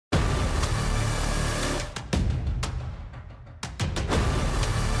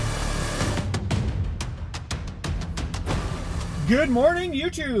Good morning,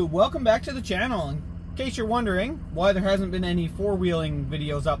 YouTube! Welcome back to the channel. In case you're wondering why there hasn't been any four-wheeling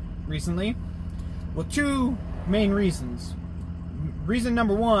videos up recently, well, two main reasons. Reason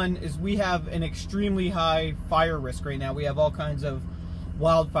number one is we have an extremely high fire risk right now. We have all kinds of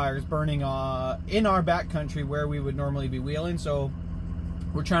wildfires burning in our backcountry where we would normally be wheeling, so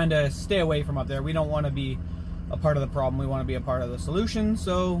we're trying to stay away from up there. We don't want to be a part of the problem, we want to be a part of the solution,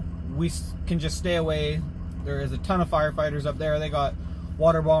 so we can just stay away. There is a ton of firefighters up there. They got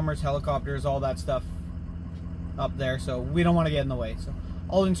water bombers, helicopters, all that stuff up there, so we don't want to get in the way. So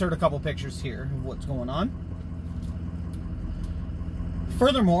I'll insert a couple pictures here of what's going on.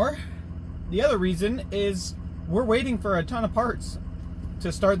 Furthermore, the other reason is we're waiting for a ton of parts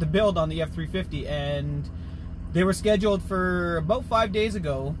to start the build on the F-350, and they were scheduled for about 5 days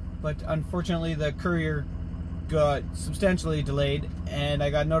ago, but unfortunately the courier got substantially delayed, and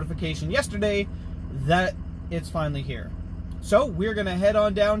I got notification yesterday that it's finally here. So we're gonna head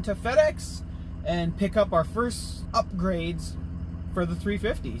on down to FedEx and pick up our first upgrades for the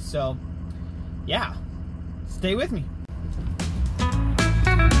 350. So yeah, stay with me.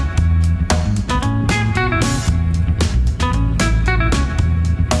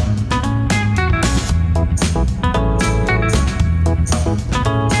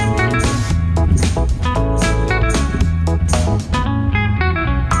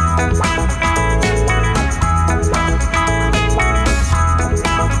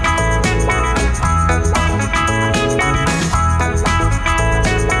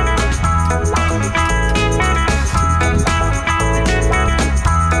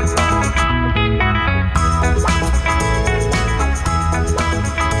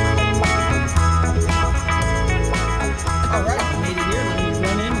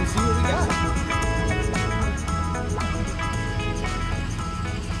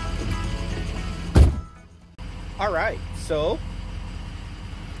 Alright, so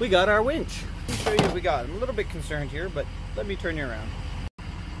we got our winch. Let me show you what we got. I'm a little bit concerned here, but let me turn you around.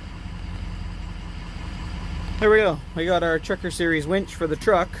 There we go. We got our Trucker Series winch for the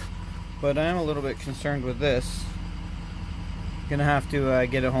truck, but I'm a little bit concerned with this. Gonna have to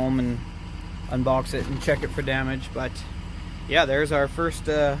get it home and unbox it and check it for damage, but yeah, there's our first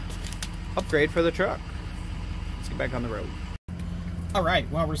upgrade for the truck. Let's get back on the road. Alright,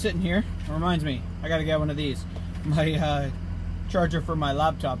 while we're sitting here, it reminds me, I gotta get one of these. My charger for my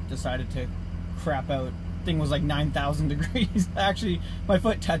laptop decided to crap out. Thing was like 9,000 degrees. Actually, my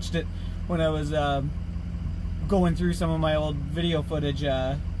foot touched it when I was going through some of my old video footage.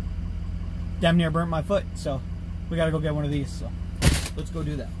 Damn near burnt my foot, so we gotta go get one of these. So let's go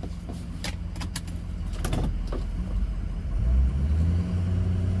do that.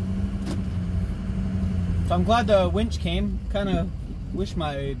 So I'm glad the winch came. Kind of wish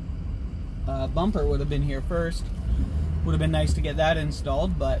my bumper would have been here first. Would have been nice to get that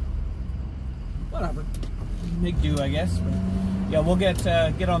installed, but whatever. Make do, I guess. But yeah, we'll get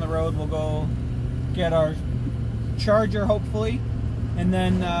on the road. We'll go get our charger, hopefully, and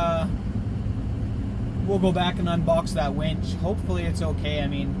then we'll go back and unbox that winch. Hopefully it's okay. I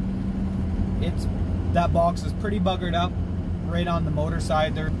mean, that box is pretty buggered up right on the motor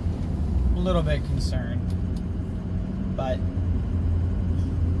side. They're a little bit concerned, but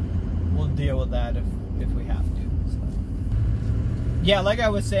we'll deal with that if we have to. So. Yeah, like I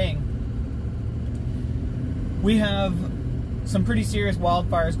was saying, we have some pretty serious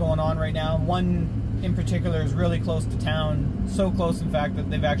wildfires going on right now. One in particular is really close to town, so close in fact that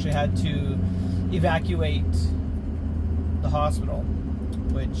they've actually had to evacuate the hospital,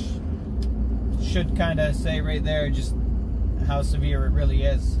 which should kind of say right there just how severe it really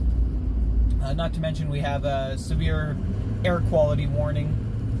is. Not to mention we have a severe air quality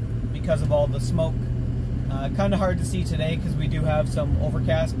warning because of all the smoke. Kind of hard to see today because we do have some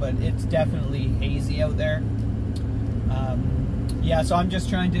overcast, but it's definitely hazy out there. Yeah, so I'm just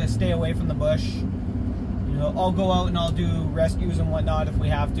trying to stay away from the bush. You know, I'll go out and I'll do rescues and whatnot if we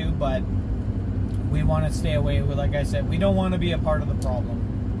have to, but we want to stay away. Like I said, we don't want to be a part of the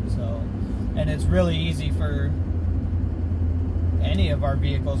problem. So, and it's really easy for any of our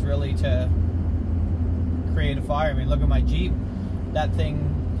vehicles really to create a fire. I mean, look at my Jeep. That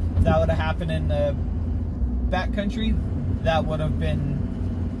thing, if that would have happened in the backcountry, that would have been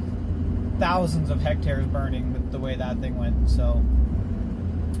thousands of hectares burning with the way that thing went. So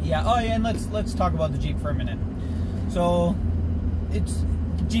yeah. Oh yeah, and let's talk about the Jeep for a minute. So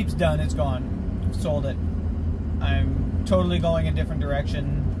Jeep's done, it's gone. Sold it. I'm totally going a different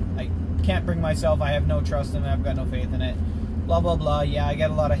direction. I can't bring myself, I have no trust in it, I've got no faith in it. Blah blah blah. Yeah, I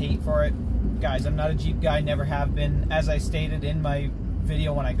get a lot of hate for it. Guys, I'm not a Jeep guy, never have been. As I stated in my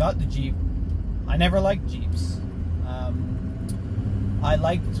video when I got the Jeep, I never liked Jeeps. I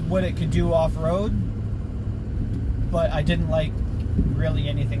liked what it could do off-road, but I didn't like really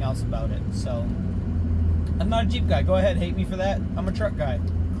anything else about it. So I'm not a Jeep guy. Go ahead, hate me for that. I'm a truck guy.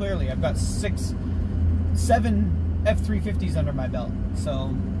 Clearly, I've got 7 F-350s under my belt.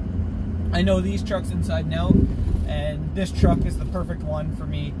 So I know these trucks inside and out, and this truck is the perfect one for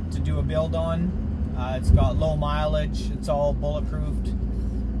me to do a build on. It's got low mileage. It's all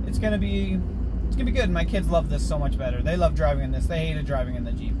bulletproofed. It's gonna be good. My kids love this so much better. They love driving in this. They hated driving in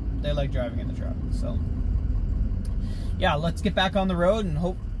the Jeep. They like driving in the truck. So yeah, let's get back on the road and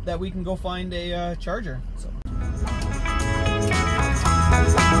hope that we can go find a charger. So.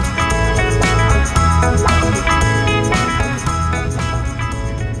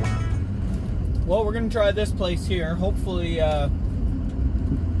 Well, we're gonna try this place here. Hopefully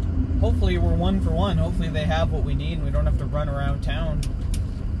we're 1 for 1. Hopefully they have what we need and we don't have to run around town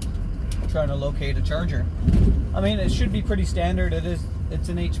trying to locate a charger. I mean, it should be pretty standard. It's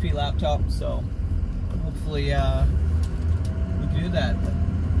an HP laptop, so hopefully we can do that. But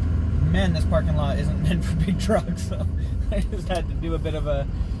man, this parking lot isn't meant for big trucks, so I just had to do a bit of a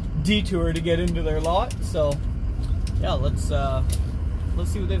detour to get into their lot. So yeah, let's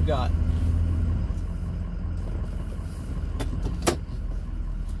see what they've got.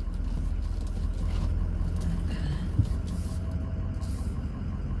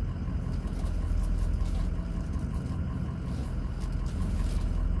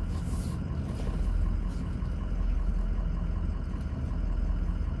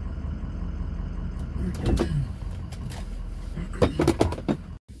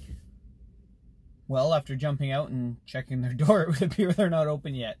 Well, after jumping out and checking their door, it would appear they're not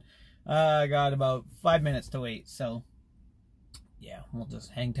open yet. I got about 5 minutes to wait, so yeah, we'll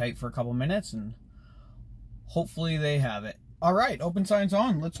just hang tight for a couple minutes and hopefully they have it. All right, open signs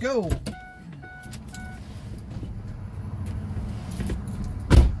on. Let's go.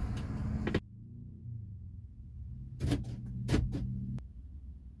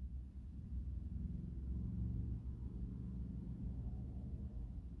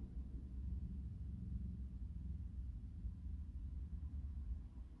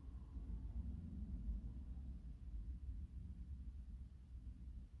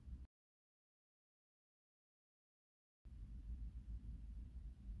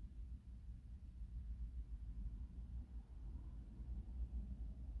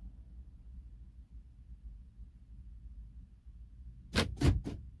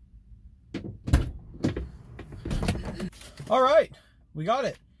 All right, we got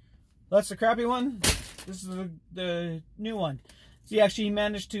it. That's the crappy one. This is the new one. So he actually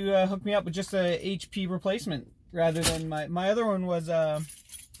managed to hook me up with just a HP replacement rather than my other one was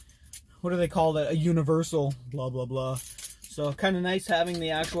what do they call it? A universal blah blah blah. So kind of nice having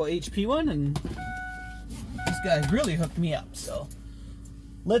the actual HP one, and this guy really hooked me up. So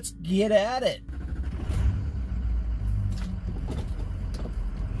let's get at it.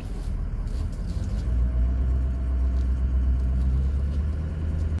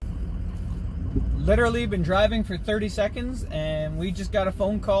 Literally been driving for 30 seconds and we just got a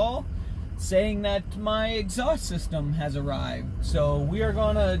phone call saying that my exhaust system has arrived. So we are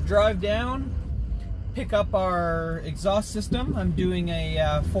gonna drive down, pick up our exhaust system. I'm doing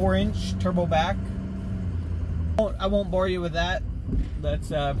a 4-inch turbo back. I won't bore you with that. That's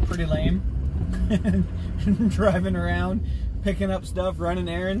pretty lame. Driving around, picking up stuff, running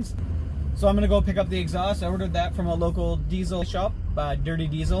errands. So I'm gonna go pick up the exhaust. I ordered that from a local diesel shop, Dirty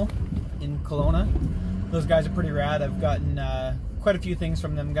Diesel in Kelowna. Those guys are pretty rad. I've gotten quite a few things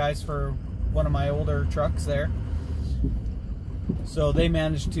from them guys for one of my older trucks there. So they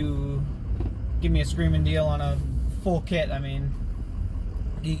managed to give me a screaming deal on a full kit. I mean,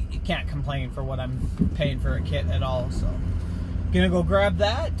 you can't complain for what I'm paying for a kit at all. So gonna go grab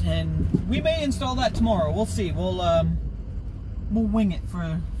that, and we may install that tomorrow. We'll see. We'll wing it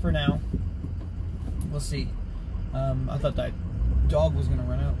for now. We'll see. I thought that dog was gonna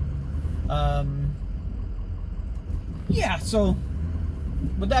run out. Yeah, so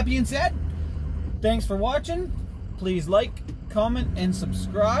with that being said, thanks for watching. Please like, comment, and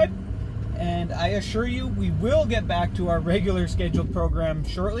subscribe. And I assure you, we will get back to our regular scheduled program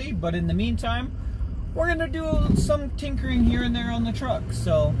shortly. But in the meantime, we're gonna do some tinkering here and there on the truck.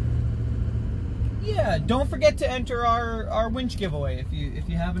 So yeah, don't forget to enter our winch giveaway if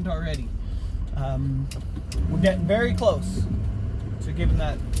you haven't already. We're getting very close to giving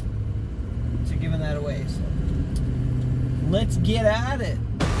that away. So let's get at it.